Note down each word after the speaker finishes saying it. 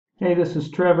Hey, this is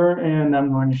Trevor, and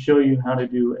I'm going to show you how to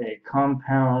do a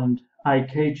compound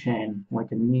IK chain,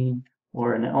 like a knee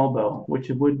or an elbow, which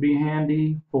would be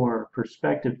handy for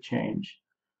perspective change.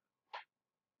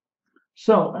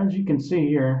 So, as you can see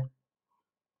here,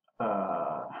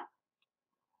 I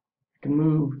can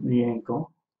move the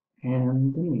ankle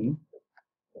and the knee,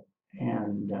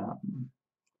 and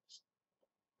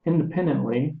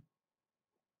independently,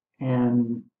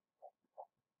 and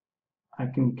I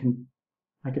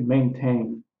can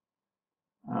maintain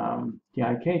the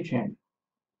IK chain.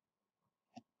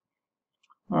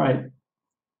 All right,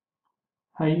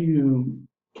 how you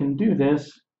can do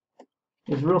this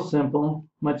is real simple,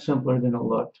 much simpler than it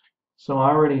looked. So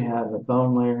I already have a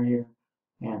bone layer here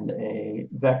and a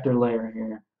vector layer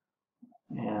here,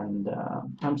 and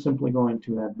I'm simply going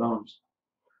to add bones.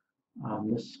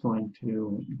 This is going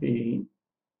to be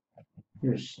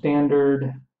your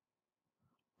standard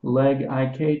leg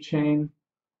IK chain,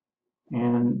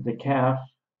 and the calf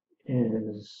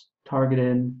is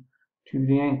targeted to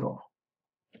the ankle.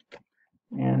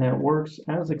 And it works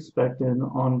as expected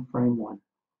on frame 1.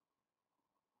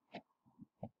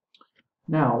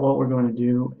 Now what we're going to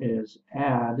do is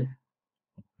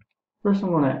first I'm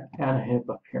going to add a hip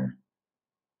up here.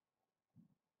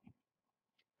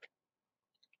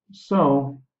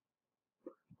 So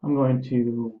I'm going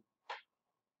to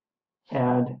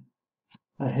add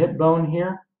a hip bone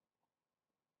here,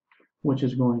 which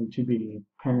is going to be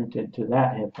parented to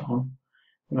that hip bone.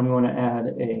 And I'm going to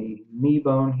add a knee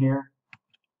bone here,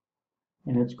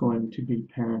 and it's going to be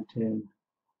parented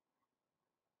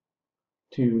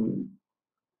to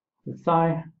the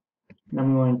thigh. And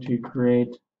I'm going to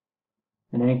create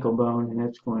an ankle bone, and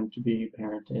it's going to be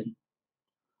parented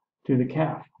to the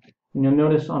calf. And you'll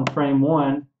notice on frame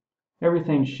 1,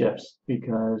 everything shifts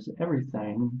because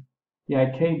the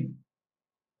IK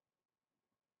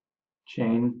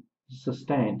chain is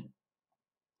sustained.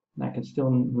 And I can still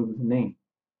move the knee.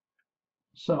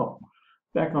 So,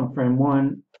 back on frame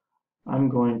 1, I'm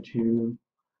going to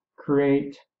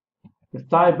create the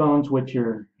thigh bones, which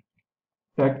your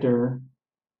vector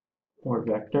or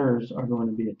vectors are going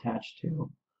to be attached to.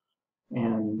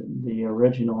 And the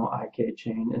original IK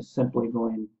chain is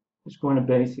going to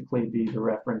basically be the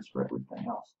reference for everything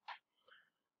else.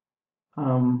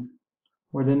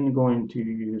 We're then going to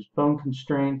use bone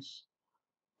constraints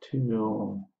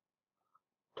to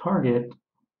target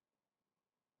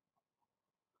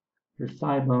your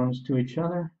thigh bones to each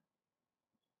other,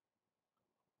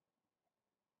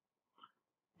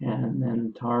 and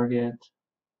then target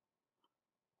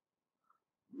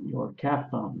your calf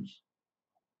bones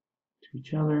to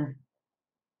each other.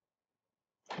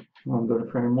 We'll go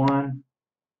to frame 1,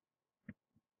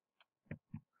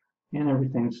 and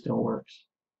everything still works.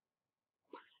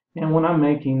 And when I'm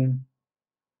making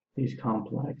these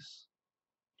complex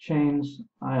chains,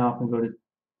 I often go to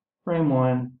frame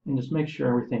 1 and just make sure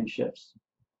everything shifts.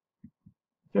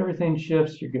 If everything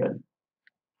shifts, you're good.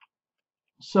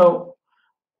 So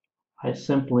I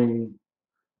simply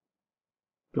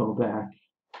go back.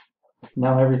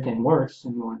 Now everything works.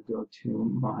 I'm going to go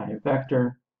to my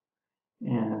vector,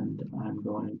 and I'm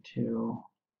going to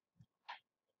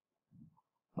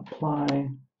apply.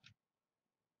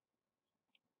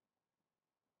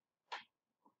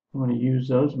 I'm going to use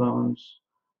those bones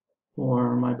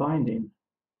for my binding,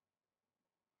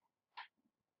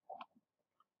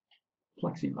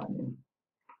 flexi binding.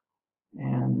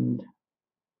 And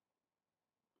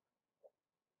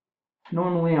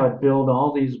normally I would build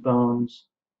all these bones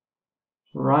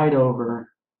right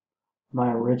over my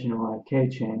original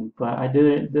IK chain, but I did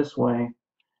it this way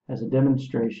as a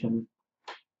demonstration.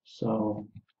 So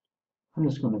I'm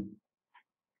just going to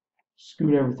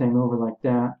scoot everything over like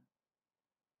that.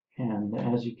 And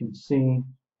as you can see,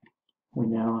 we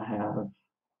now have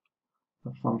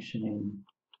a functioning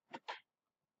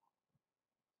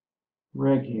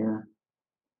rig here.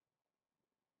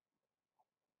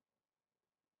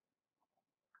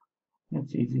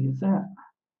 It's easy as that.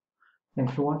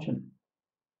 Thanks for watching.